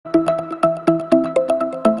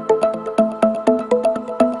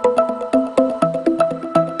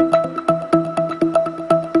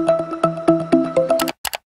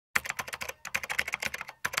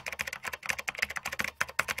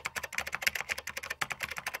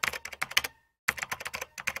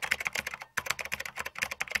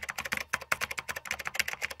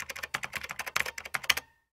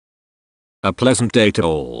A pleasant day to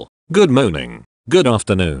all. Good morning, good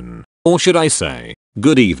afternoon, or should I say,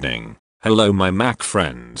 good evening. Hello my Mac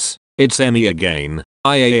friends. It's Emmy again.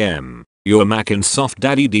 I am your Mac and Soft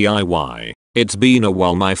Daddy DIY. It's been a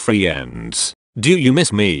while my friends. Do you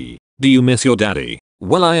miss me? Do you miss your daddy?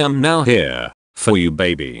 Well, I am now here for you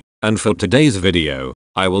baby. And for today's video,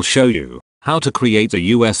 I will show you how to create a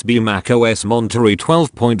USB macOS Monterey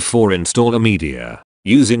 12.4 installer media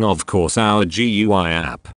using of course our GUI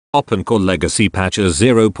app, OpenCore Legacy Patches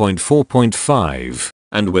 0.4.5,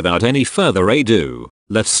 and without any further ado,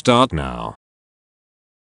 let's start now.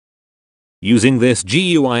 Using this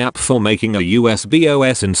GUI app for making a USB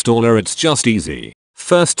OS installer, it's just easy.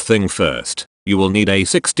 First thing first, you will need a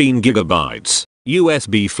 16GB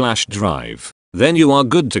USB flash drive. Then you are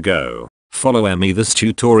good to go. Follow me this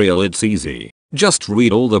tutorial, it's easy. Just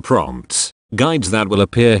read all the prompts, guides that will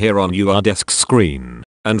appear here on your desk screen,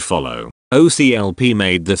 and follow. OCLP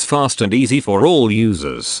made this fast and easy for all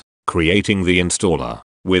users. Creating the installer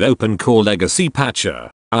with OpenCore Legacy Patcher,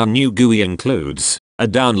 our new GUI includes a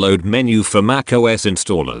download menu for macOS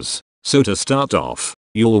installers. So to start off,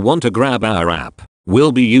 you'll want to grab our app.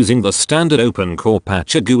 We'll be using the standard OpenCore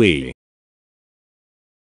Patcher GUI.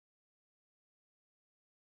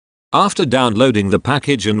 After downloading the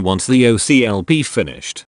package and once the OCLP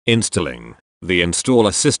finished installing the Install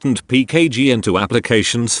Assistant PKG into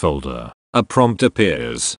Applications folder, a prompt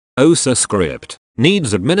appears. OSA script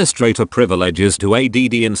needs administrator privileges to add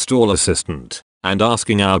Install Assistant and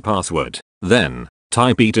asking our password. Then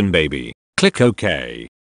type it in baby. Click OK.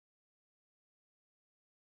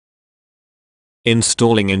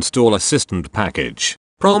 Installing Install Assistant package.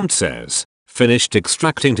 Prompt says finished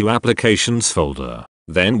extracting to Applications folder.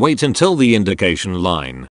 Then wait until the indication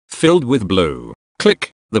line filled with blue.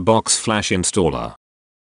 Click the box Flash Installer.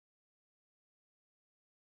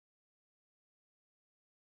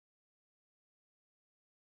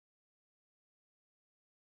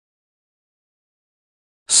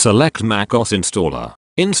 Select macOS installer.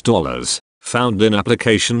 Installers found in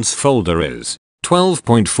Applications folder is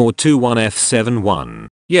 12.421F71.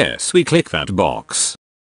 Yes, we click that box.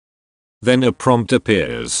 Then a prompt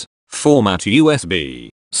appears. Format USB.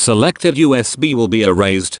 Selected USB will be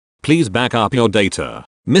erased. Please back up your data.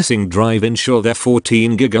 Missing drive ensure they're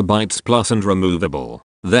 14GB plus and removable.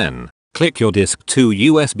 Then click your disk to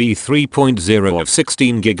USB 3.0 of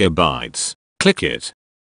 16GB. Click it.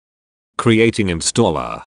 Creating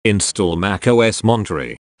installer. Install macOS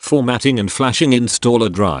Monterey. Formatting and flashing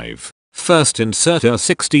installer drive. First insert a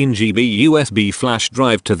 16GB USB flash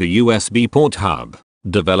drive to the USB port hub.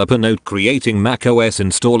 Developer note: creating macOS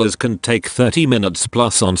installers can take 30 minutes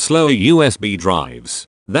plus on slower USB drives.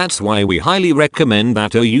 That's why we highly recommend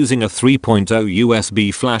that you're using a 3.0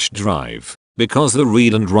 USB flash drive, because the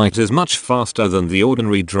read and write is much faster than the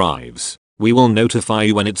ordinary drives. We will notify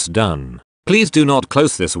you when it's done. Please do not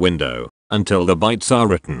close this window until the bytes are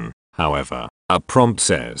written. However, a prompt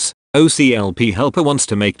says OCLP helper wants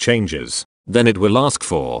to make changes. Then it will ask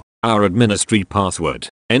for our administrator password.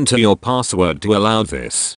 Enter your password to allow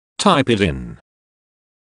this. Type it in.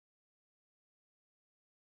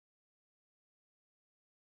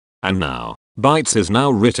 And now, bytes is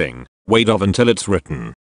now written. Wait until it's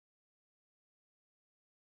written.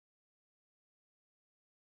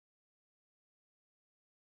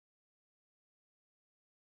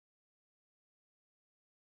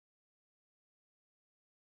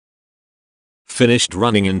 Finished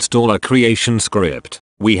running installer creation script.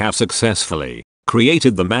 We have successfully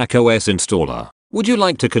created the macOS installer. Would you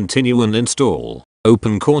like to continue and install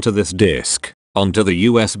OpenCore to this disk onto the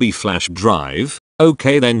USB flash drive?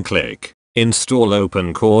 OK, then click Install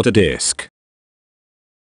OpenCore to disk.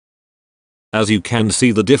 As you can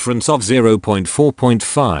see the difference of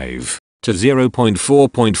 0.4.5 to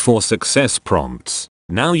 0.4.4 success prompts.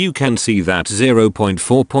 Now you can see that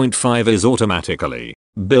 0.4.5 is automatically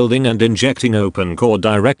building and injecting OpenCore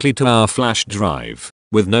directly to our flash drive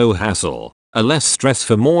with no hassle. A less stress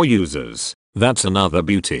for more users. That's another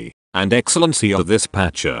beauty and excellency of this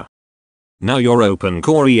patcher. Now your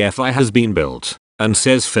OpenCore EFI has been built and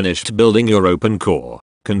says finished building your OpenCore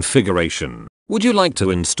configuration. Would you like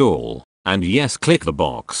to install? And yes, click the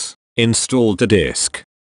box Install to disk.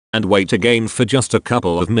 And wait again for just a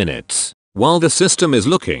couple of minutes while the system is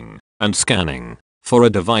looking and scanning for a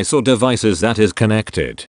device or devices that is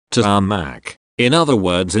connected to our Mac. In other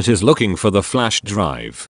words, it is looking for the flash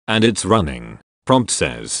drive. And it's running. Prompt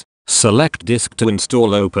says select disk to install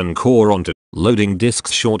OpenCore onto. Loading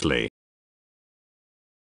disks shortly.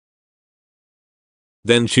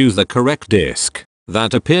 Then choose the correct disk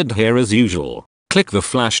that appeared here as usual. Click the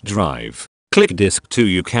flash drive. Click disk 2.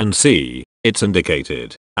 You can see it's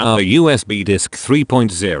indicated our USB disk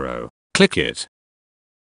 3.0. Click it.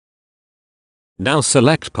 Now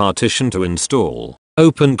select partition to install.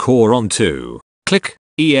 Open Core on 2. Click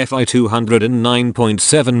EFI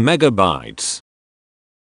 209.7 MB.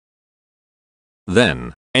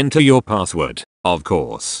 Then, enter your password, of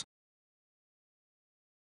course.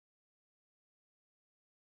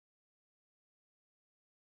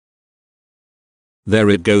 There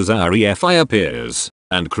it goes, our EFI appears,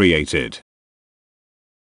 and created.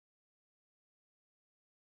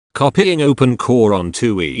 Copying Open Core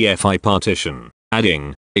onto EFI partition,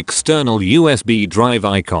 adding external USB drive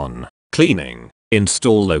icon, cleaning,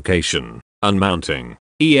 install location, unmounting,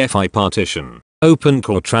 EFI partition, Open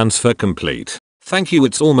Core transfer complete. Thank you,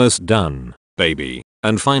 it's almost done, baby.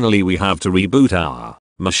 And finally we have to reboot our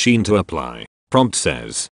machine to apply. Prompt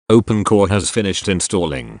says, Open Core has finished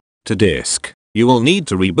installing. To disk, you will need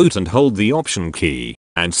to reboot and hold the Option key,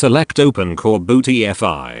 and select Open Core Boot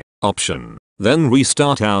EFI option, then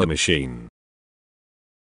restart our machine.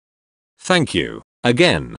 Thank you,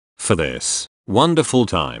 again, for this wonderful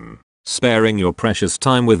time, sparing your precious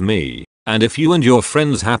time with me, and if you and your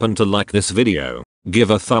friends happen to like this video,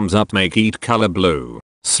 give a thumbs up, make it color blue,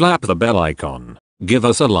 slap the bell icon, give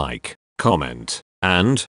us a like, comment,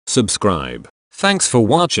 and subscribe. Thanks for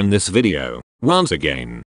watching this video. Once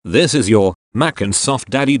again, this is your Mac and Soft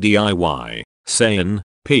Daddy DIY, saying,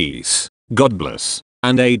 peace, God bless,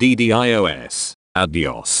 and ADDIOS,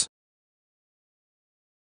 adios.